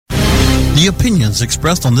The opinions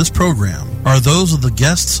expressed on this program are those of the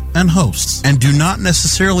guests and hosts and do not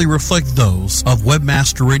necessarily reflect those of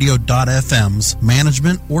webmasterradio.fm's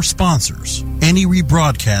management or sponsors. Any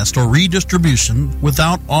rebroadcast or redistribution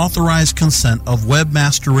without authorized consent of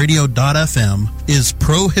webmasterradio.fm is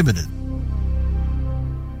prohibited.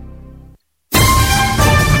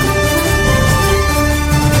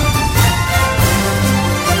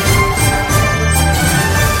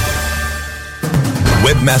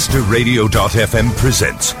 WebmasterRadio.fm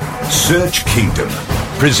presents Search Kingdom,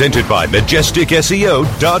 presented by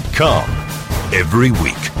MajesticSEO.com. Every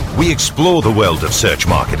week, we explore the world of search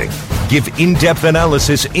marketing, give in-depth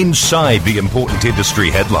analysis inside the important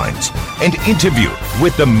industry headlines, and interview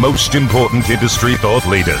with the most important industry thought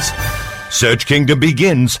leaders. Search Kingdom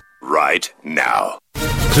begins right now.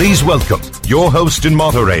 Please welcome your host and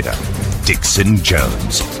moderator, Dixon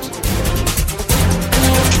Jones.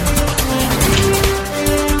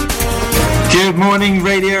 Good morning,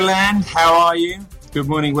 Radioland. How are you? Good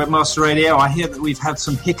morning, Webmaster Radio. I hear that we've had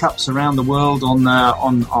some hiccups around the world on our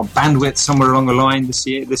bandwidth somewhere along the line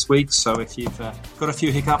this week. So if you've got a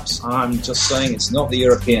few hiccups, I'm just saying it's not the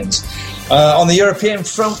Europeans. On the European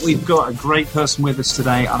front, we've got a great person with us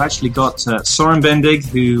today. I've actually got Sören Bendig,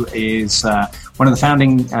 who is one of the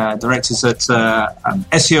founding directors at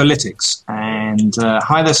SEOlytics. And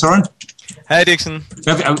hi there, Sören. Hey, Dixon.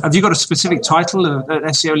 Have you got a specific title at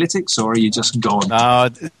SEOlytics, or are you just gone?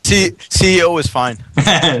 CEO is fine.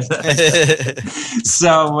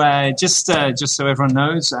 So, just so everyone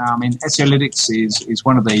knows, SEOlytics is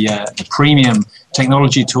one of the premium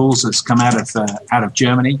technology tools that's come out of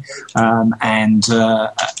Germany, there's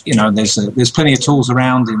plenty of tools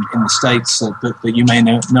around in the States that you may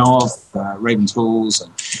know of, Raven Tools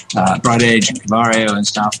and Bright Edge and Cavario and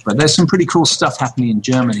stuff. But there's some pretty cool stuff happening in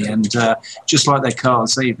Germany, and just like their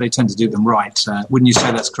cars, they tend to do them right. Wouldn't you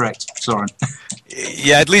say that's correct, Sören?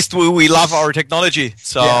 Yeah, at least we love our technology.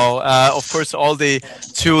 So, of course, all the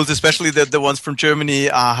tools, especially the ones from Germany,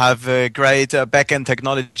 have great back-end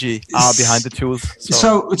technology behind the tools.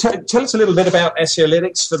 So tell us a little bit about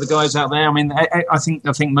SEOlytics for the guys out there. I mean, I think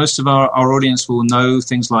most of our audience will know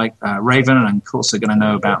things like Raven, and of course they're going to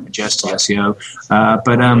know about Majestic SEO.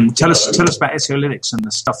 But tell us about SEOlytics and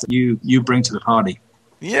the stuff that you bring to the party.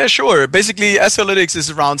 Yeah, sure. Basically, SEOlytics is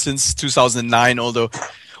around since 2009, although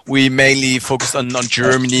we mainly focused on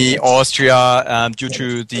Germany, Austria, due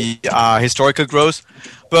to the historical growth.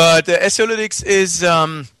 But SEOlytics is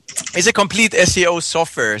a complete SEO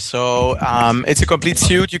software. So it's a complete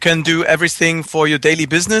suite. You can do everything for your daily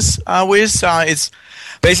business with. It's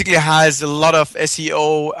basically has a lot of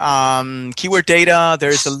SEO keyword data.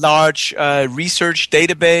 There's a large research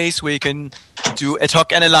database where you can do ad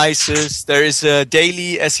hoc analysis. There is a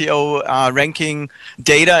daily SEO ranking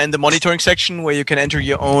data in the monitoring section where you can enter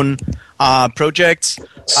your own projects.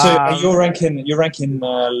 So you're ranking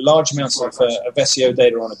large amounts of SEO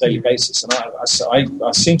data on a daily basis, and I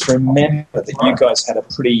seem to remember that you guys had a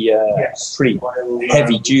pretty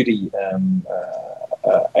heavy duty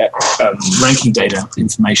ranking data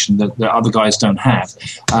information that other guys don't have.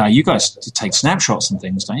 You guys take snapshots and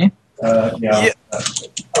things, don't you? Yeah.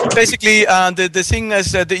 Basically, the thing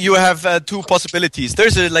is that you have two possibilities.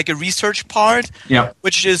 There's a research part,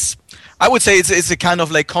 which is, I would say it's a kind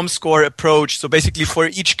of like ComScore approach. So basically for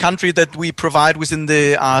each country that we provide within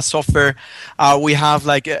the software, we have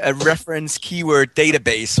like a reference keyword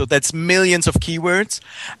database. So that's millions of keywords.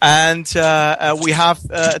 And we have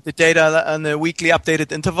the data on a weekly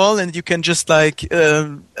updated interval, and you can just do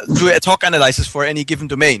ad hoc analysis for any given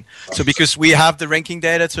domain. So because we have the ranking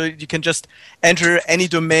data, so you can just enter any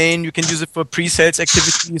domain. You can use it for pre-sales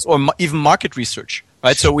activities or even market research,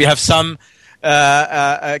 right? So we have some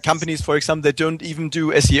companies, for example, that don't even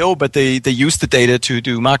do SEO, but they use the data to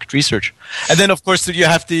do market research. And then, of course, you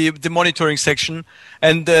have the monitoring section.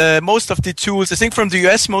 And most of the tools, I think from the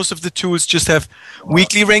US, most of the tools just have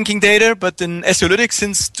weekly ranking data. But in SEOlytics,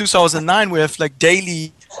 since 2009, we have like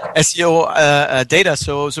daily SEO data.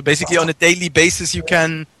 So basically, on a daily basis, you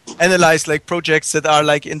can analyze like projects that are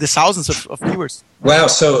like in the thousands of keywords. Wow!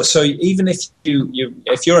 So even if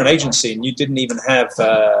you're an agency and you didn't even have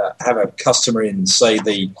a customer in, say,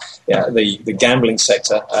 the gambling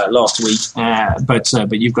sector last week, but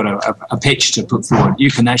you've got a pitch to put forward,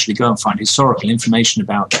 you can actually go and find historical information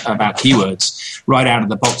about keywords right out of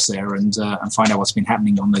the box there, and find out what's been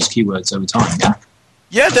happening on those keywords over time. Yeah.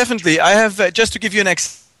 Yeah, definitely. I have just to give you an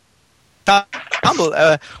example.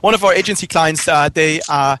 example, one of our agency clients, they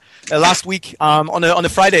last week on a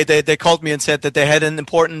Friday, they called me and said that they had an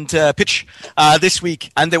important pitch this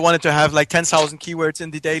week, and they wanted to have like 10,000 keywords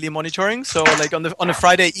in the daily monitoring. So like on a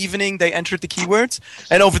Friday evening, they entered the keywords,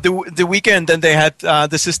 and over the weekend, then they had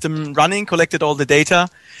the system running, collected all the data,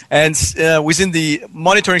 and within the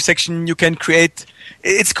monitoring section, you can create.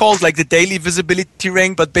 It's called like the daily visibility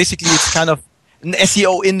rank, but basically it's kind of an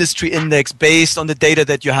SEO industry index based on the data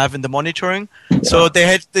that you have in the monitoring. Yeah. So they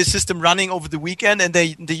had the system running over the weekend, and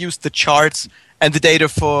they used the charts and the data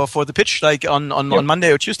for the pitch, like on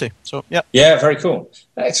Monday or Tuesday. So yeah, very cool,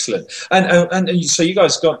 excellent. And so you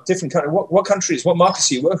guys got different countries. What countries, what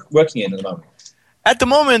markets are you working in at the moment? At the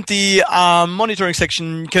moment, the monitoring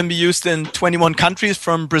section can be used in 21 countries,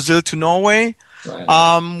 from Brazil to Norway.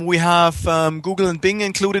 Right. We have Google and Bing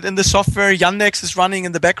included in the software. Yandex is running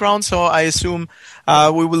in the background, so I assume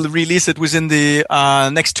we will release it within the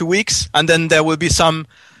next 2 weeks. And then there will be some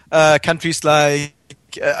countries like,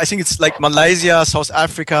 I think it's like Malaysia, South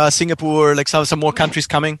Africa, Singapore, like some more countries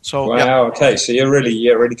coming. So wow, okay, so you're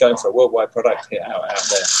really going for a worldwide product here out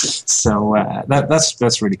there. So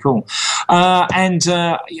that's really cool. And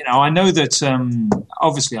I know that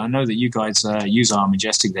obviously I know that you guys use our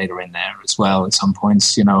Majestic data in there as well at some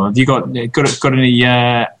points. Have you got any?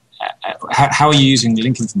 How are you using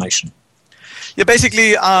link information? Yeah,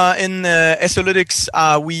 basically in SEOlytics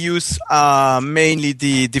we use mainly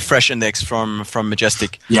the fresh index from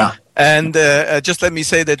Majestic. Yeah. And just let me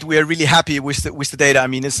say that we are really happy with the data. I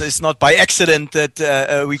mean, it's not by accident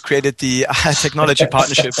that we created the technology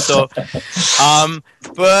partnership. So,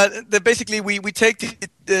 but basically we take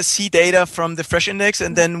the C data from the fresh index,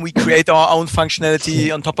 and then we create our own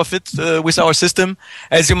functionality on top of it with our system.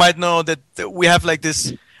 As you might know, that we have like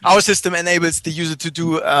this. Our system enables the user to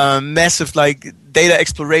do massive like data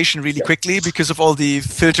exploration really quickly because of all the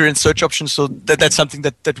filter and search options. So that's something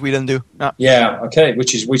that we then do. Yeah. Okay.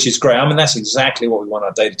 Which is great. I mean, that's exactly what we want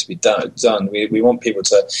our data to be done. We want people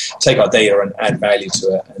to take our data and add value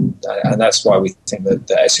to it, and that's why we think that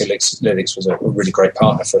the SEOlytics was a really great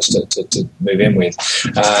partner for us to move in with.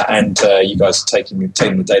 And you guys are taking the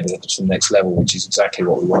data to the next level, which is exactly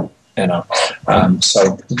what we want.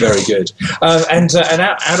 So very good. And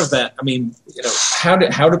out of that, I mean, how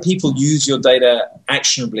do people use your data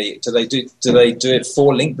actionably? Do they do it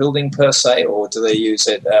for link building per se, or do they use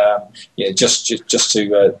it just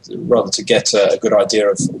to rather to get a good idea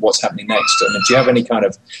of what's happening next? I mean, do you have any kind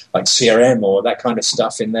of like CRM or that kind of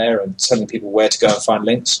stuff in there and telling people where to go and find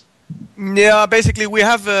links? Yeah, basically we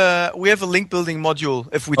have a link building module.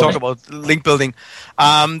 If we talk about link building,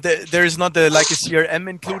 there is not like a CRM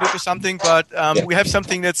included or something, but we have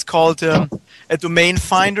something that's called a domain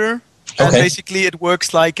finder, and basically it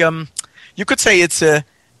works like you could say it's a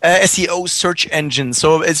SEO search engine.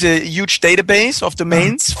 So it's a huge database of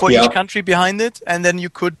domains for each country behind it, and then you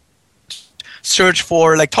could search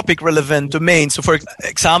for like topic relevant domains. So for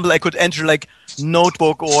example, I could enter like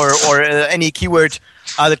notebook or any keyword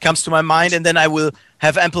that comes to my mind, and then I will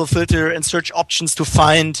have ample filter and search options to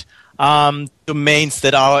find domains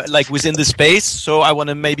that are like within the space. So I want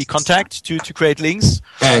to maybe contact to create links.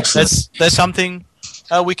 Excellent. That's something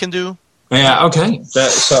we can do. Yeah. Okay.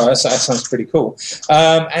 That sounds pretty cool.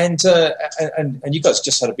 And you guys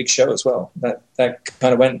just had a big show as well. That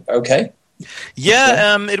kind of went okay.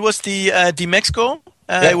 Yeah. It was the Demexco.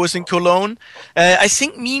 It was in Cologne. I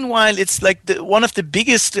think, meanwhile, it's like one of the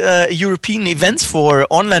biggest European events for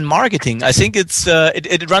online marketing. I think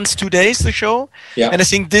it runs 2 days, the show. Yeah. And I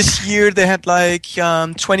think this year they had like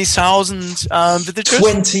 20,000 visitors.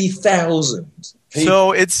 20,000?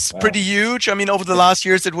 So it's pretty huge. I mean, over the last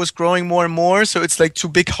years, it was growing more and more. So it's like 2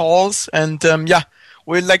 big halls. And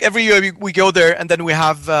we're like every year we go there, and then we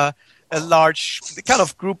have a large kind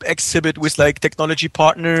of group exhibit with like technology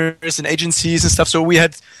partners and agencies and stuff. So we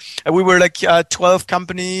were like 12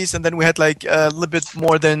 companies, and then we had like a little bit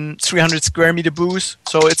more than 300 square meter booths.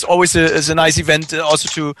 So it's always a nice event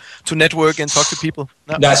also to network and talk to people.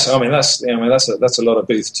 Yeah. That's a lot of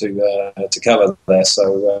booth to cover there.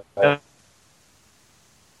 So.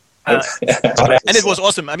 And it was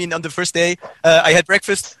awesome. I mean, on the first day, I had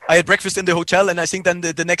breakfast in the hotel, and I think then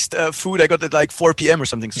the next food I got at like 4 p.m. or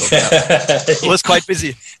something. So it was quite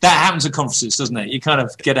busy. That happens at conferences, doesn't it? You kind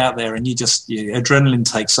of get out there, and your adrenaline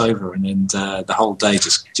takes over, and then the whole day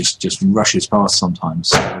just rushes past sometimes.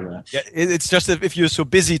 So, it's just if you're so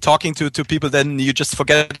busy talking to people, then you just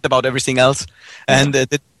forget about everything else. And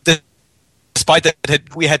despite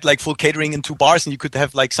that, we had like full catering in 2 bars, and you could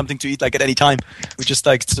have like something to eat like at any time. We're just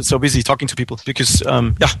like so busy talking to people because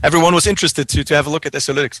everyone was interested to have a look at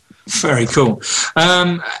SEOlytics. Very cool.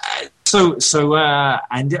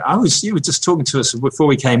 And you were just talking to us before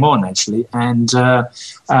we came on, actually, and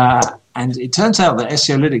it turns out that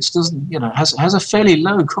SEOlytics doesn't, has a fairly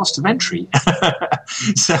low cost of entry.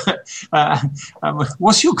 So,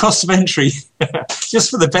 what's your cost of entry?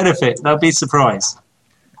 Just for the benefit, I'd be surprised.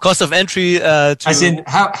 Cost of entry as in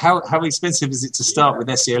how expensive is it to start with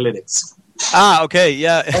SEOlytics? Okay,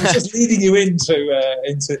 yeah. I was just leading you into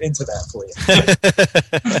that for you.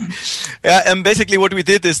 Yeah, and basically what we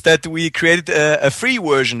did is that we created a free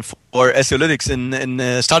version for SEOlytics in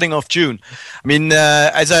starting of June. I mean,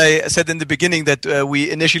 as I said in the beginning, that we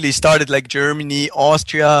initially started like Germany,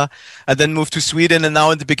 Austria, and then moved to Sweden, and now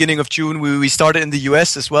in the beginning of June we started in the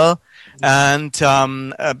US as well. And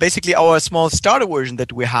basically our small starter version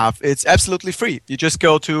that we have, it's absolutely free. You just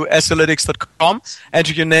go to SEOlytics.com,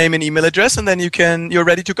 enter your name and email address, and then you're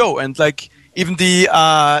ready to go. And like even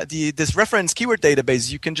this reference keyword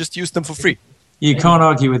database, you can just use them for free. You can't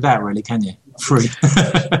argue with that, really, can you? Free.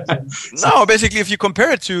 No, basically if you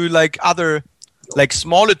compare it to like other like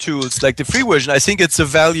smaller tools, like the free version, I think it's a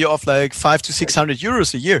value of like 500 to 600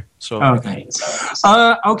 euros a year. So okay.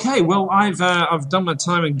 Well, I've done my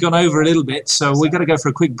time and gone over a little bit, so we've got to go for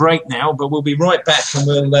a quick break now. But we'll be right back, and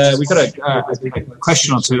we've got a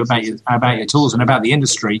question or two about your tools and about the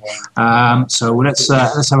industry. So let's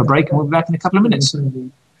have a break, and we'll be back in a couple of minutes.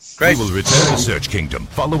 Great. We will return to Search Kingdom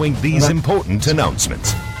following these important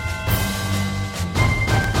announcements.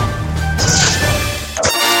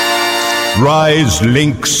 Rise,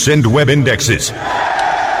 links, and web indexes.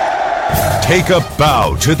 Take a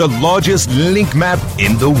bow to the largest link map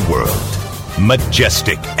in the world.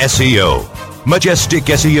 Majestic SEO. Majestic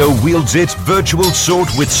SEO wields its virtual sword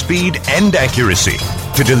with speed and accuracy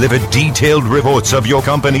to deliver detailed reports of your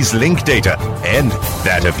company's link data and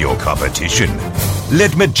that of your competition.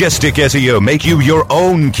 Let Majestic SEO make you your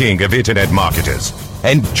own king of internet marketers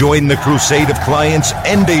and join the crusade of clients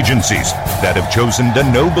and agencies that have chosen the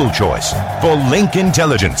noble choice for link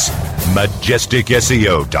intelligence.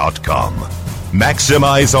 MajesticSEO.com.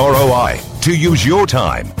 Maximize ROI to use your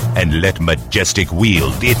time and let Majestic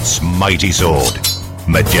wield its mighty sword.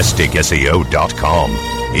 MajesticSEO.com.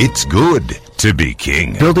 It's good to be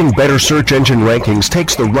king. Building better search engine rankings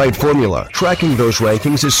takes the right formula. Tracking those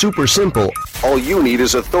rankings is super simple. All you need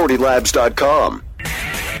is authoritylabs.com.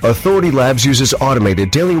 Authority Labs uses automated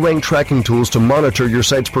daily rank tracking tools to monitor your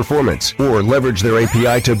site's performance, or leverage their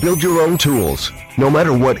API to build your own tools. No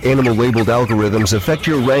matter what animal-labeled algorithms affect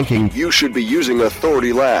your ranking, you should be using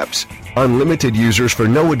Authority Labs. Unlimited users for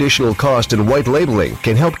no additional cost and white labeling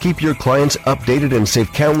can help keep your clients updated and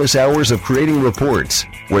save countless hours of creating reports.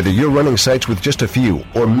 Whether you're running sites with just a few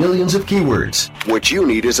or millions of keywords, what you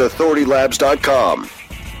need is authoritylabs.com.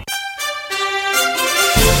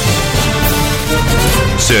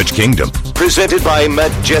 Search Kingdom, presented by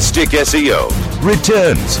Majestic SEO,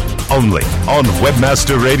 returns only on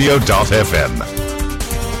webmasterradio.fm.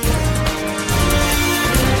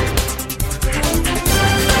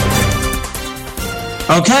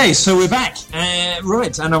 Okay, so we're back.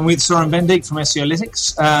 Right, and I'm with Sören Bendig from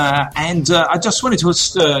SEOlytics. And I just wanted to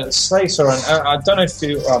say, Sören, I don't know if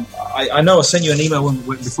you... I know I sent you an email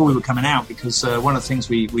before we were coming out, because one of the things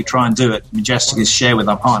we try and do at Majestic is share with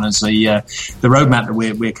our partners the roadmap that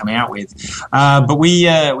we're coming out with. But we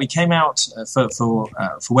came out, for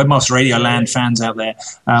Webmaster Radio Land fans out there,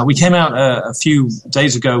 we came out a few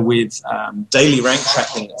days ago with daily rank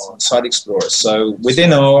tracking on Site Explorer. So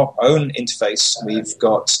within our own interface, we've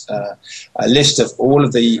got a list of all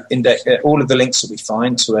of the links that we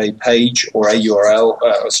find to a page or a URL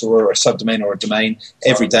or a subdomain or a domain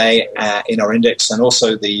every day in our index, and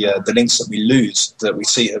also the links that we lose, that we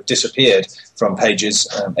see have disappeared from pages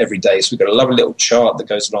every day. So we've got a lovely little chart that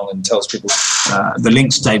goes along and tells people the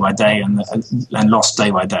links day by day and lost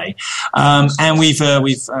day by day. And we've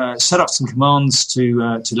set up some commands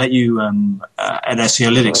to let you at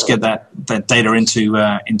SEOlytics get that data into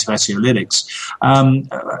SEOlytics.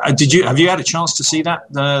 Have you had a chance to see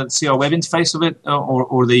see our web interface of it,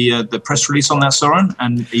 or the press release on that, Sören?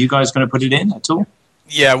 And are you guys going to put it in at all?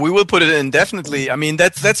 Yeah, we will put it in, definitely. I mean,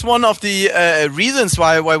 that's one of the reasons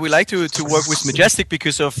why we like to work with Majestic,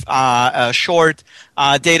 because of short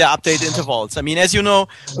data update intervals. I mean, as you know,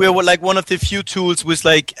 we're like one of the few tools with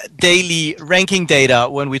like daily ranking data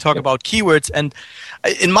when we talk about keywords. And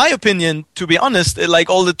in my opinion, to be honest, like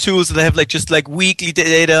all the tools that have like just like weekly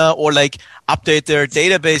data or like update their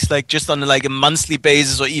database like just on like a monthly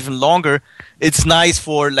basis or even longer, it's nice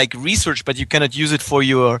for like research, but you cannot use it for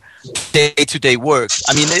your day-to-day work.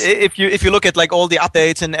 I mean, if you look at like all the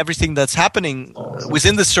updates and everything that's happening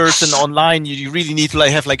within the search and online, you really need to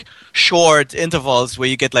like have like short intervals where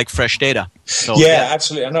you get like fresh data. So,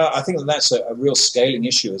 absolutely. And I think that's a real scaling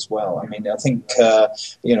issue as well. I mean, I think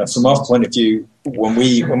from our point of view, when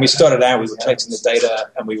we started out, we were collecting the data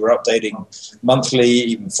and we were updating monthly,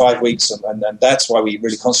 even 5 weeks, and that's why we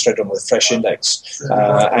really concentrated on the fresh index,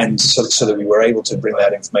 and so that we were able to bring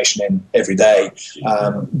that information in every day.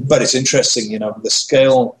 But it's interesting, the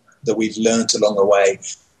scale that we've learned along the way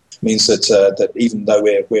means that even though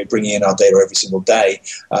we're bringing in our data every single day,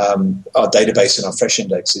 our database and our fresh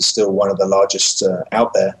index is still one of the largest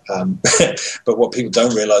out there. But what people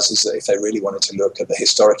don't realize is that if they really wanted to look at the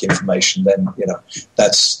historic information, then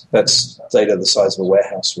that's data the size of a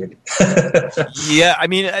warehouse, really. Yeah, I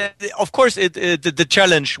mean, of course, the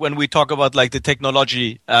challenge when we talk about like the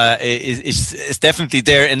technology is definitely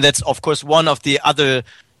there, and that's of course one of the other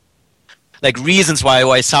like reasons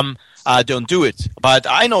why some don't do it. But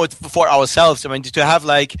I know it for ourselves. I mean, to have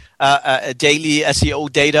like a daily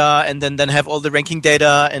SEO data and then have all the ranking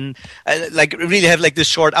data and like really have like this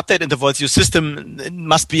short update intervals, your system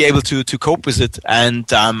must be able to cope with it.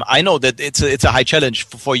 And I know that it's a high challenge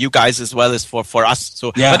for you guys as well as for us.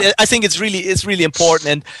 So, but I think it's really important.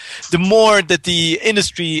 And the more that the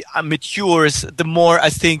industry matures, the more I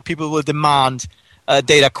think people will demand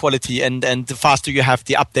data quality, and the faster you have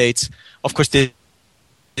the updates, of course, the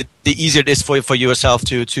easier it is for yourself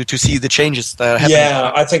to see the changes that are happening.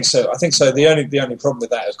 Yeah, I think so. The only problem with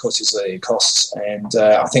that, of course, is the costs. And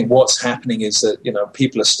I think what's happening is that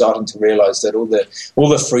people are starting to realise that all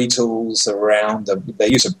the free tools around, they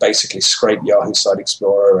use to basically scrape Yahoo Site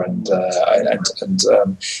Explorer and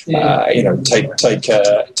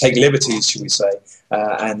take liberties, should we say?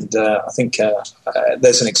 And I think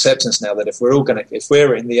there's an acceptance now that if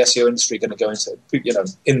we're in the SEO industry going to go into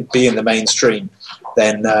be in the mainstream,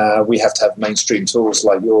 then we have to have mainstream tools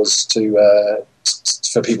like yours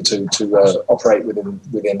for people to operate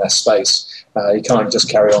within that space. You can't just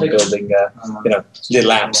carry on building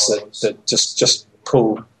little apps that just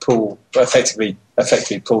pull effectively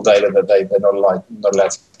pull data that they're not allowed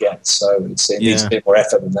to get. So it needs a bit more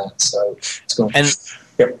effort than that. So it's going.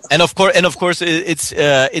 And of course, it's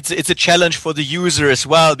a challenge for the user as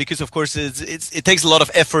well, because of course it takes a lot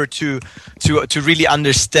of effort to really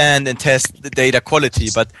understand and test the data quality.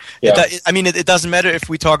 But it doesn't matter if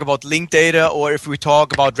we talk about link data or if we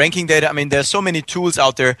talk about ranking data. I mean, there are so many tools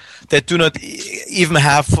out there that do not even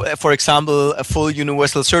have, for example, a full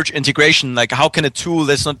universal search integration. Like, how can a tool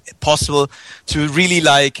that's not possible to really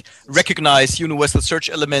like recognize universal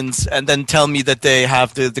search elements and then tell me that they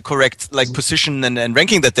have the correct like position and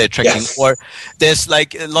ranking that they're tracking? Or there's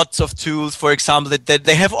like lots of tools, for example, that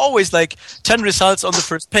they have always like 10 results on the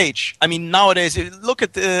first page. I mean, nowadays,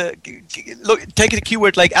 take a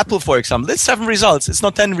keyword like Apple, for example. It's 7 results. It's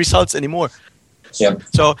not 10 results anymore. Yeah.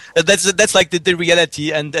 So that's like the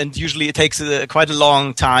reality, and usually it takes quite a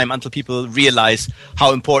long time until people realize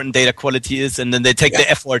how important data quality is, and then they take the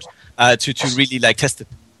effort to really like test it.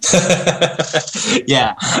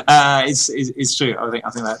 It's true. I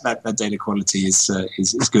think that data quality is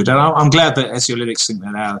good, and I'm glad that SEOlytics think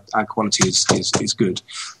that our quality is good,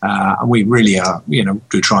 and we really are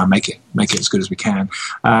do try and make it as good as we can.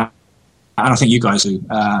 And I think you guys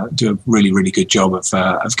do a really, really good job of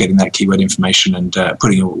getting that keyword information and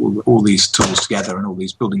putting all these tools together and all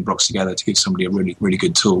these building blocks together to give somebody a really, really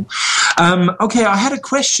good tool. Okay, I had a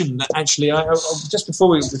question that actually, just before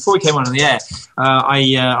we came on the air,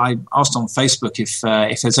 I asked on Facebook if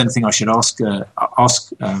there's anything I should ask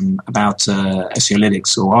about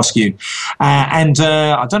SEOlytics, or ask you, and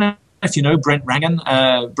I don't know if you know Brent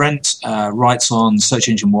Rangan. Brent writes on Search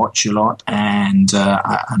Engine Watch a lot, and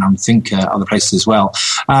I think other places as well.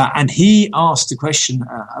 And he asked a question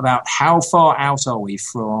about how far out are we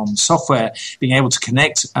from software being able to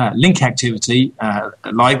connect link activity,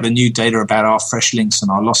 like the new data about our fresh links and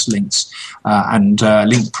our lost links, and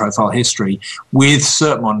link profile history, with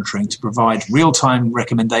SERP monitoring to provide real-time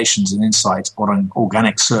recommendations and insight on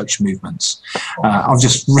organic search movements. I've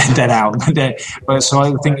just read that out. So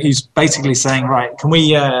I think he's basically saying, right, can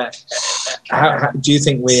we, do you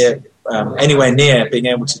think we're anywhere near being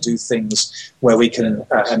able to do things where we can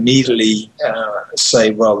immediately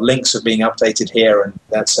say, well, links are being updated here and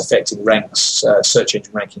that's affecting ranks, search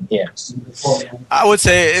engine ranking here? I would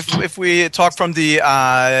say if we talk from the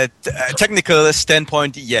technical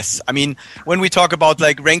standpoint, yes. I mean, when we talk about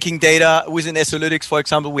like ranking data within SEOlytics, for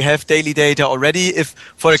example, we have daily data already. If,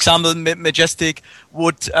 for example, Majestic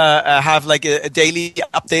would have like a daily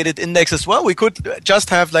updated index as well. We could just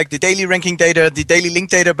have like the daily ranking data, the daily link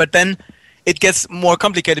data, but then it gets more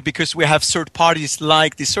complicated because we have third parties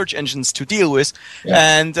like the search engines to deal with.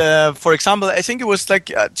 Yeah. And for example, I think it was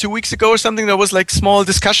like 2 weeks ago or something, there was like small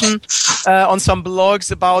discussion on some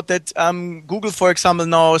blogs about that Google, for example,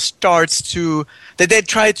 now starts to, they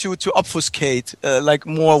try to obfuscate like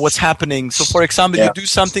more what's happening. So for example, you do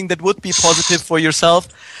something that would be positive for yourself,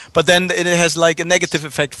 but then it has like a negative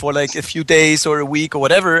effect for like a few days or a week or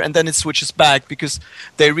whatever, and then it switches back because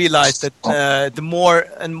they realize that the more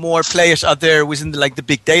and more players are there within the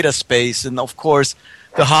big data space, and of course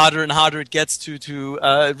the harder and harder it gets to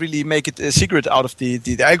really make it a secret out of the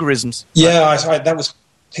algorithms. Yeah, that was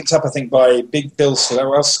picked up, I think, by Big Bill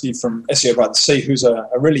Sawalski from SEO by the Sea, who's a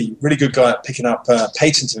really, really good guy at picking up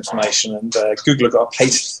patent information. And Google have got a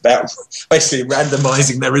patent about basically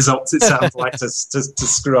randomizing their results, it sounds like, to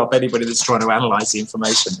screw up anybody that's trying to analyze the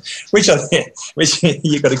information, which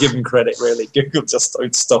you've got to give them credit, really. Google just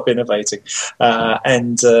don't stop innovating.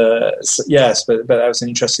 Yes, but that was an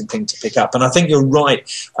interesting thing to pick up. And I think you're right.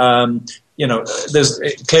 There's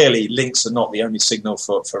clearly links are not the only signal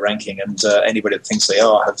for ranking, and anybody that thinks they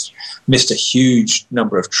are have missed a huge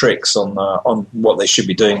number of tricks on what they should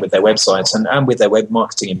be doing with their websites and with their web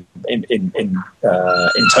marketing in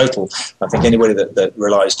total. I think anybody that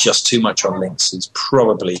relies just too much on links is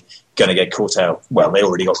probably going to get caught out. Well, they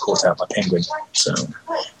already got caught out by Penguin. So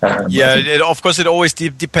of course, it always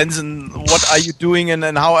depends on what are you doing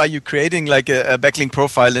and how are you creating like a backlink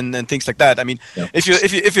profile and things like that. I mean,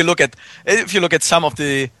 if you look at some of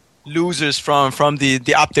the losers from the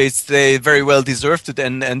updates, they very well deserved it,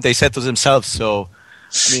 and they said to themselves. So.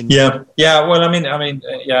 I mean, Well,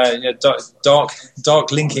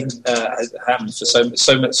 dark linking has happened for so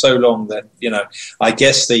long that I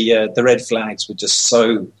guess the red flags were just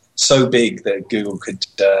so big that Google could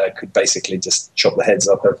basically just chop the heads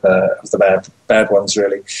off of the bad ones,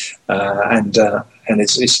 really, and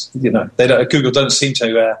it's Google don't seem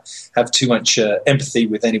to have too much empathy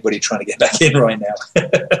with anybody trying to get back in right now.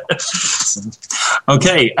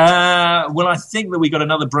 Okay, well, I think that we got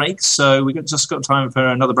another break, so we just got time for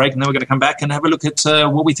another break, and then we're going to come back and have a look at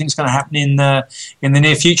what we think is going to happen in the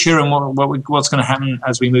near future, and what's going to happen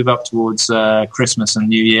as we move up towards Christmas and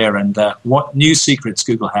New Year, and what new secrets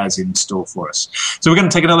Google has in store for us. So we're going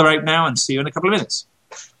to take another break now, and see you in a couple of minutes.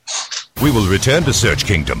 We will return to Search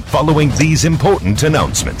Kingdom following these important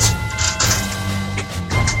announcements.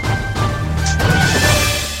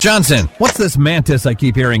 Johnson, what's this Mantis I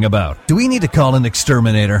keep hearing about? Do we need to call an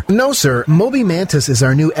exterminator? No, sir. Moby Mantis is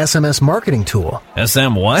our new SMS marketing tool.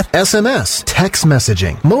 SM what? SMS, text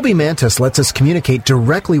messaging. Moby Mantis lets us communicate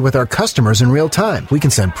directly with our customers in real time. We can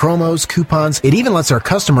send promos, coupons. It even lets our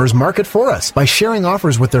customers market for us by sharing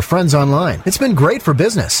offers with their friends online. It's been great for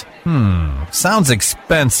business. Sounds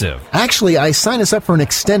expensive. Actually, I signed us up for an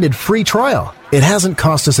extended free trial. It hasn't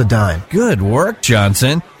cost us a dime. Good work,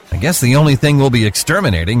 Johnson. I guess the only thing we'll be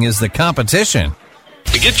exterminating is the competition.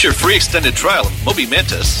 To get your free extended trial of Moby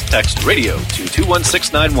Mantis, text radio to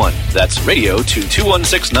 21691. That's radio to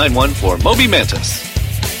 21691 for Moby Mantis.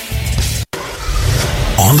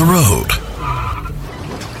 On the road.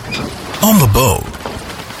 On the boat.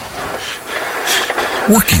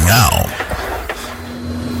 Working out.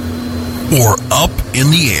 Or up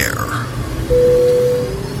in the air.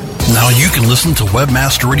 Now you can listen to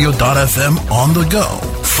webmasterradio.fm on the go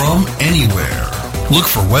from anywhere. Look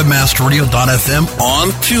for webmasterradio.fm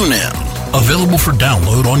on TuneIn. Available for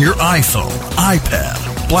download on your iPhone, iPad,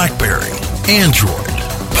 BlackBerry, Android,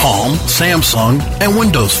 Palm, Samsung, and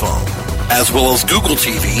Windows Phone, as well as Google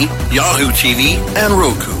TV, Yahoo TV, and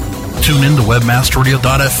Roku. Tune in to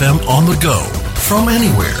webmasterradio.fm on the go from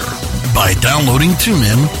anywhere by downloading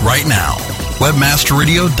TuneIn right now.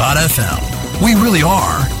 webmasterradio.fm. We really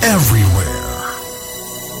are everywhere.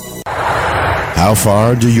 How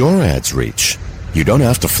far do your ads reach? You don't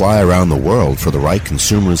have to fly around the world for the right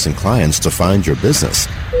consumers and clients to find your business.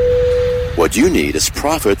 What you need is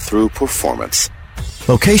profit through performance.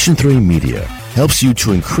 Location 3 Media helps you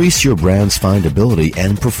to increase your brand's findability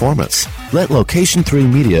and performance. Let Location 3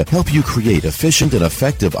 Media help you create efficient and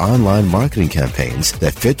effective online marketing campaigns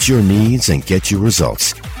that fit your needs and get you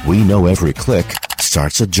results. We know every click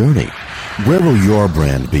starts a journey. Where will your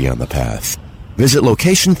brand be on the path? Visit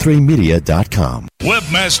location3media.com.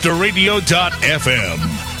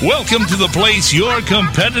 Webmasterradio.fm. Welcome to the place your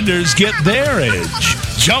competitors get their edge.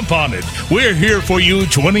 Jump on it. We're here for you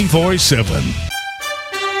 24/7.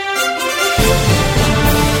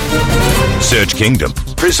 Search Kingdom,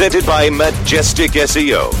 presented by Majestic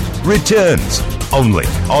SEO, returns only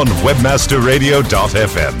on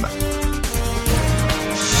webmasterradio.fm.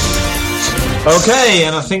 Okay,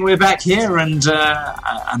 and I think we're back here, and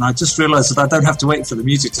I just realised that I don't have to wait for the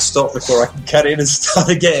music to stop before I can cut in and start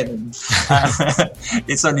again.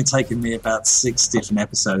 It's only taken me about 6 different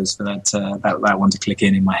episodes for that one to click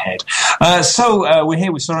in my head. So we're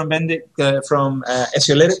here with Sören Bendig from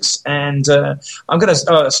SEOlytics, and I'm going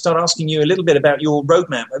to start asking you a little bit about your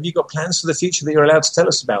roadmap. Have you got plans for the future that you're allowed to tell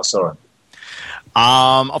us about, Sören?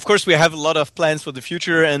 Of course, we have a lot of plans for the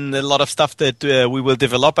future and a lot of stuff that we will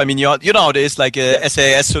develop. I mean, you know how it is, like a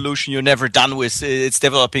SAS solution you're never done with. It's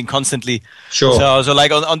developing constantly. Sure. So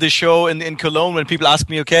like on the show in Cologne, when people ask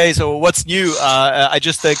me, okay, so what's new? I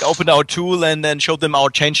just opened our tool and then showed them our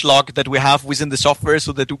changelog that we have within the software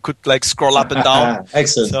so that we could like scroll up and down.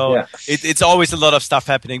 Excellent. So yeah. It's always a lot of stuff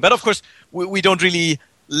happening. But of course, we don't really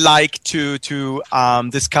like to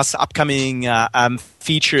discuss upcoming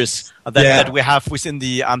features that we have within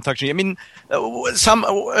the TalkShow. I mean, some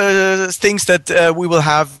things that we will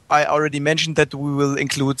have, I already mentioned that we will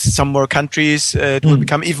include some more countries. It will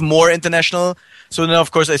become even more international. So then,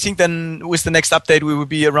 of course, I think then with the next update, we will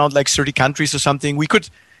be around like 30 countries or something. We could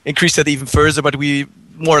increase that even further, but we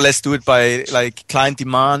more or less do it by like client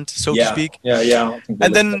demand, so to speak. Yeah.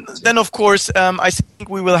 And then of course, I think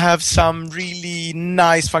we will have some really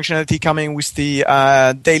nice functionality coming with the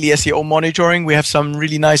daily SEO monitoring. We have some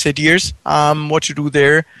really nice ideas what to do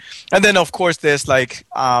there. And then of course there's like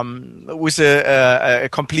with a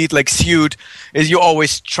complete like suite is you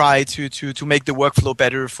always try to make the workflow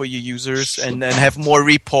better for your users and have more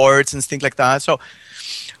reports and things like that. So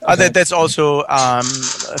that's also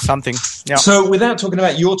something. Yeah. So without talking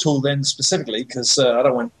about your tool then specifically, because I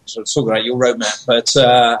don't want to sort of talk about your roadmap, but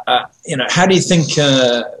how do you think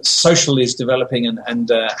social is developing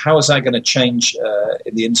and how is that going to change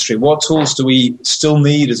in the industry? What tools do we still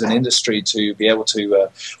need as an industry to be able to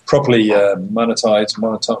properly monitor,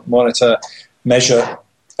 measure,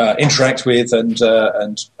 interact with and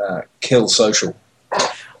kill social?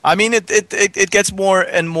 I mean, it gets more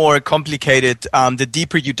and more complicated the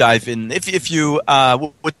deeper you dive in. If you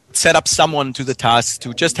would set up someone to the task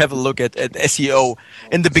to just have a look at SEO,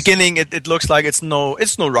 in the beginning it looks like it's no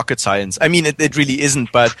rocket science. I mean, it really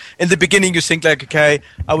isn't. But in the beginning you think like, okay,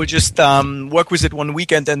 I will just work with it one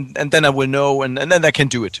weekend and then I will know and then I can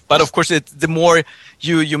do it. But of course, the more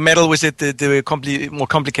you meddle with it, the more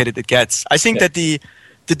complicated it gets. I think that the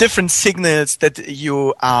different signals that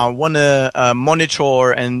you want to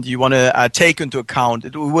monitor and you want to take into account,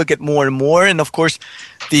 it will get more and more. And of course,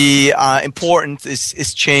 the importance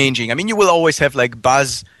is changing. I mean, you will always have like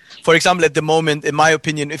buzz. For example, at the moment, in my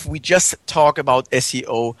opinion, if we just talk about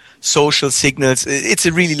SEO, social signals, it's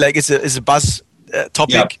a really like it's a buzz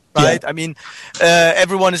topic, right? I mean,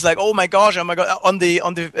 everyone is like, oh my gosh! On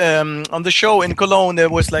the show in Cologne, there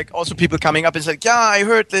was like also people coming up and like, yeah, I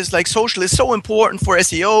heard this like social is so important for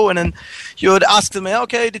SEO, and then you would ask them,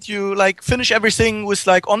 okay, did you like finish everything with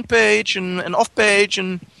like on page and off page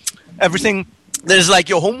and everything? There's like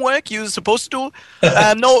your homework you're supposed to do.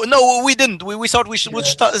 No, we didn't. We thought we should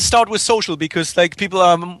start with social because like people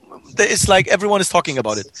are. It's like everyone is talking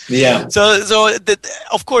about it. Yeah. So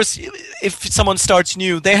of course, if someone starts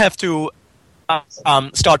new, they have to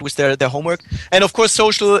start with their homework. And of course,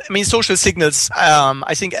 social signals.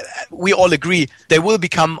 I think we all agree they will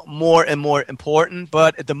become more and more important.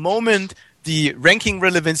 But at the moment, the ranking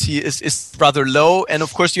relevancy is rather low. And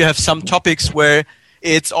of course, you have some topics where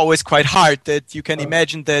it's always quite hard that you can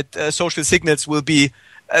imagine that social signals will be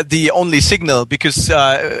the only signal because,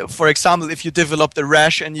 for example, if you developed a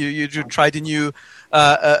rash and you tried a new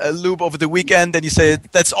loop over the weekend and you say,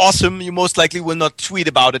 that's awesome, you most likely will not tweet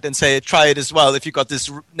about it and say, try it as well if you got this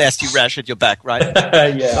nasty rash at your back, right?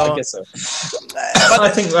 I guess so. But I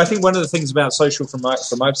think one of the things about social from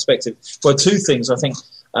my perspective, well, two things. I think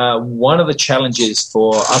one of the challenges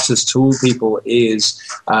for us as tool people is,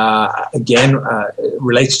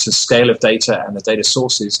 related to scale of data and the data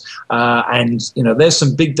sources. And, there's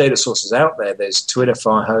some big data sources out there. There's Twitter,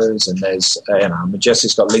 Firehose, and there's,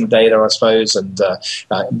 Majestic's got link data, I suppose, and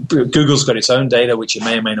Google's got its own data, which you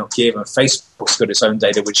may or may not give, and Facebook's got its own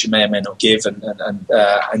data, which you may or may not give.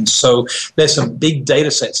 And so there's some big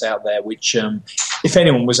data sets out there, which, if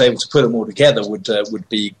anyone was able to put them all together, would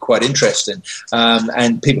be quite interesting.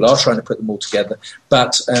 And people are trying to put them all together,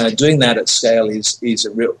 but doing that at scale is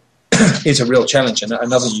a real is a real challenge, and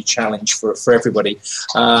another new challenge for everybody.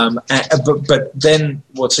 But then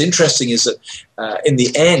what's interesting is that in the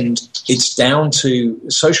end, it's down to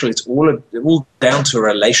social. It's all down to a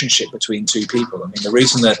relationship between two people. I mean, the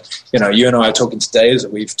reason that you and I are talking today is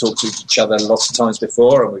that we've talked to each other lots of times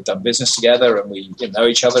before, and we've done business together, and we know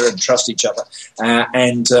each other and trust each other,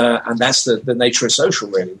 and that's the nature of social.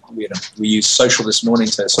 Really, we use social this morning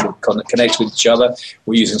to sort of connect with each other.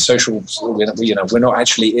 We're using social. We're not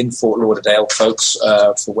actually in Fort Lauderdale, folks,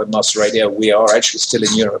 for Webmaster Radio. We are actually still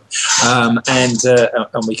in Europe, and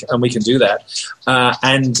we can do that.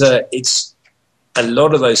 It's a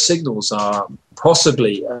lot of those signals are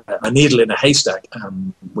possibly a needle in a haystack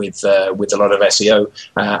with a lot of SEO,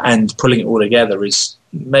 and pulling it all together is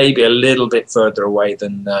maybe a little bit further away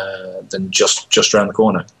than just around the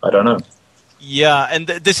corner. I don't know. Yeah, and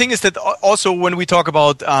the thing is that also when we talk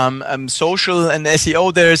about social and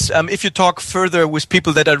SEO, there's if you talk further with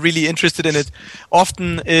people that are really interested in it,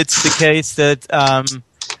 often it's the case that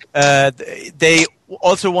they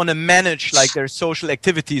also want to manage like their social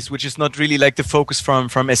activities, which is not really like the focus from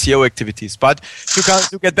SEO activities. But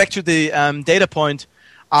to get back to the data point,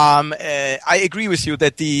 I agree with you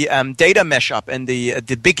that the data mashup and the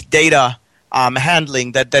big data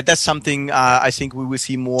handling, that's something I think we will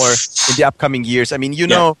see more in the upcoming years. I mean, you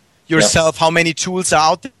know yourself how many tools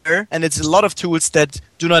are out there, and it's a lot of tools that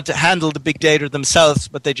do not handle the big data themselves,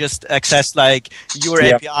 but they just access like your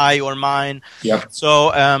API or mine.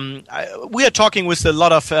 So we are talking with a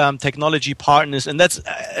lot of technology partners, and that's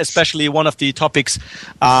especially one of the topics.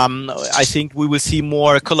 I think we will see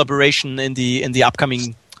more collaboration in the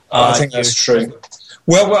upcoming I think that's true.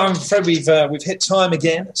 Well, I'm afraid we've hit time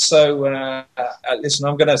again. So, listen,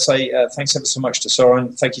 I'm going to say thanks ever so much to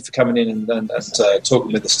Sören. Thank you for coming in and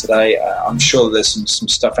talking with us today. I'm sure there's some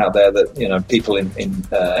stuff out there that people in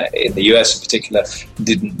the US in particular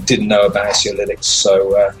didn't know about SEOlytics.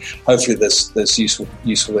 So, hopefully there's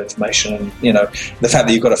useful information. And the fact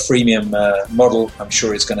that you've got a freemium model, I'm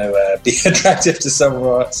sure is going to be attractive to some of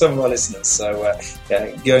our listeners. So,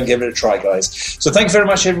 go and give it a try, guys. So, thank you very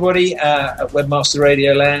much, everybody, at Webmaster Radio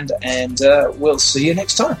Land, and we'll see you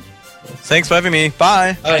next time. Thanks for having me.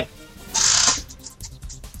 Bye. Bye.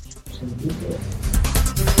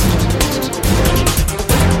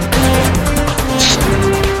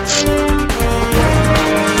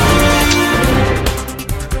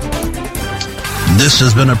 This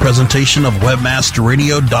has been a presentation of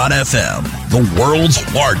WebmasterRadio.fm, the world's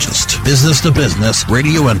largest business-to-business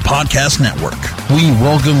radio and podcast network. We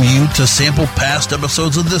welcome you to sample past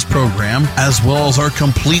episodes of this program, as well as our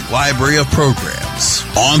complete library of programs,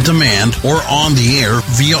 on demand or on the air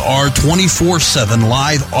via our 24/7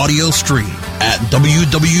 live audio stream at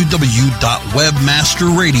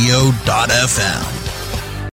www.webmasterradio.fm.